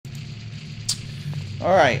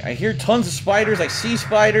Alright, I hear tons of spiders. I see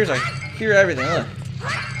spiders. I hear everything. Look.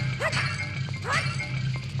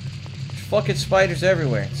 There's fucking spiders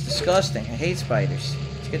everywhere. It's disgusting. I hate spiders.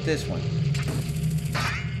 Let's get this one.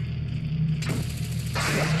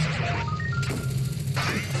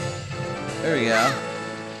 There we go.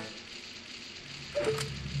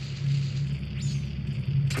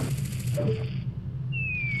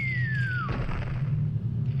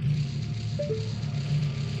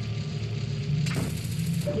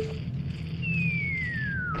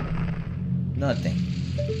 Nothing.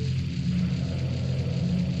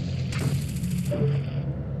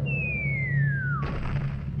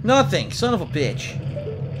 Nothing, son of a bitch.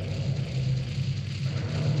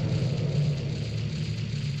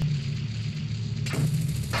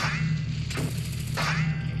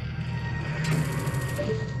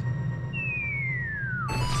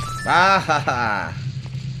 Ah ha ha.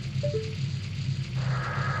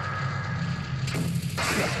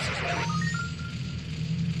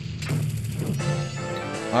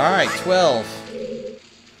 Alright, 12.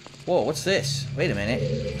 Whoa, what's this? Wait a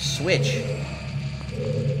minute. Switch.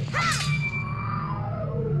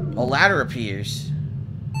 A ladder appears.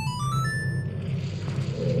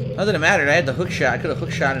 Not that it mattered, I had the hook shot. I could have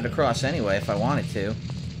hook shot it across anyway if I wanted to.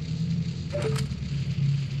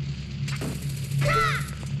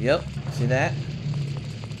 Yep, see that?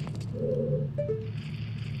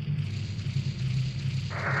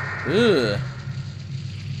 Ugh.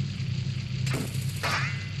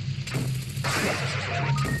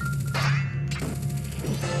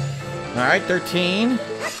 Alright, 13.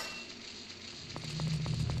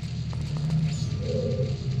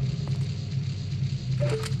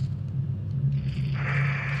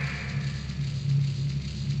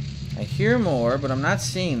 I hear more, but I'm not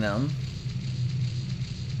seeing them.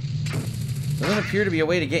 There doesn't appear to be a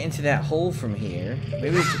way to get into that hole from here.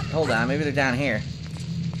 Maybe it's, hold on, maybe they're down here.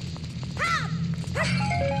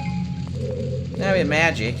 Now we have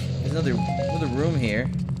magic. There's another room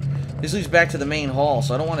here. This leads back to the main hall,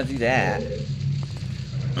 so I don't want to do that.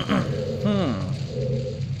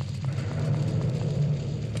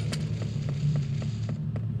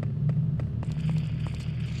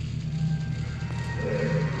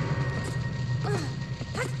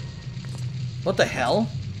 What the hell?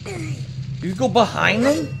 You go behind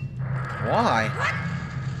them? Why?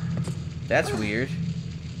 That's weird.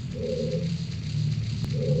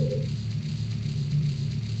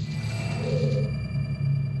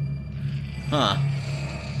 Huh.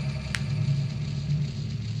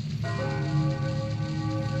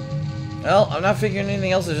 Well, I'm not figuring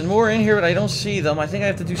anything else. There's more in here, but I don't see them. I think I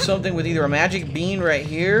have to do something with either a magic bean right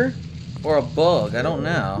here or a bug. I don't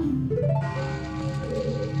know.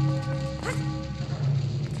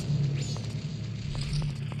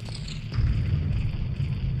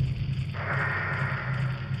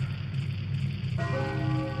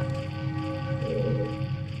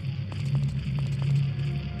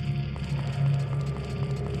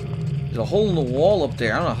 There's a hole in the wall up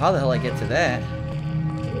there. I don't know how the hell I get to that.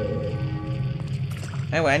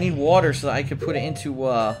 Anyway, I need water so that I can put it into,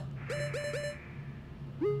 I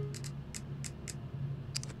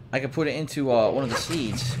can put it into, one of the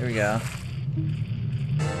seeds. There we go.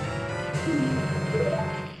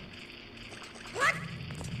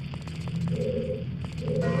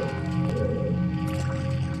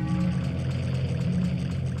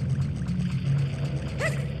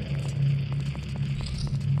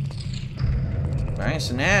 Alright,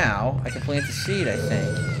 so now I can plant the seed, I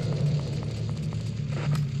think.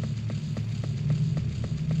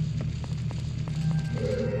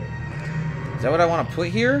 Is that what I want to put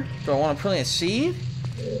here? Do I want to plant a seed?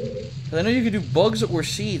 Because I know you can do bugs or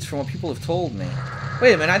seeds from what people have told me.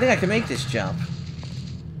 Wait a minute, I think I can make this jump.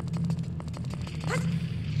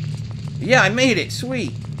 Yeah, I made it!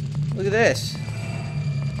 Sweet! Look at this.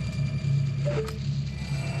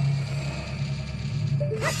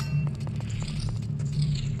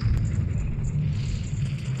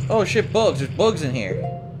 Oh shit, bugs. There's bugs in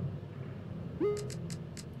here.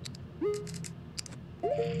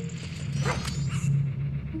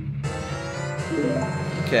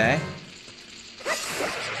 Okay.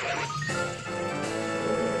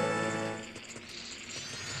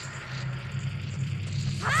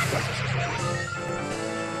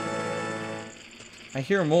 I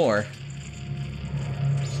hear more.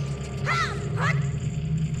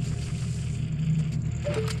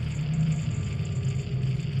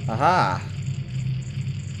 Aha.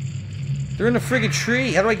 They're in the friggin'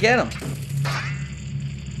 tree. How do I get them?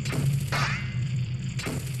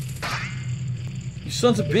 You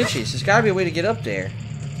sons of bitches. There's gotta be a way to get up there.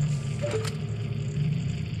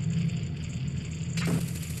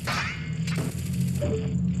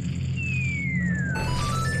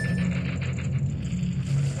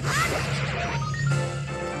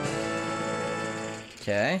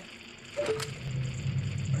 Okay.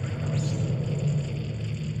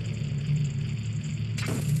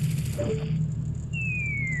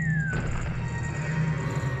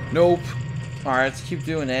 Nope. Alright, let's keep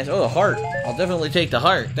doing this. Oh, the heart. I'll definitely take the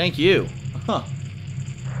heart. Thank you. Huh.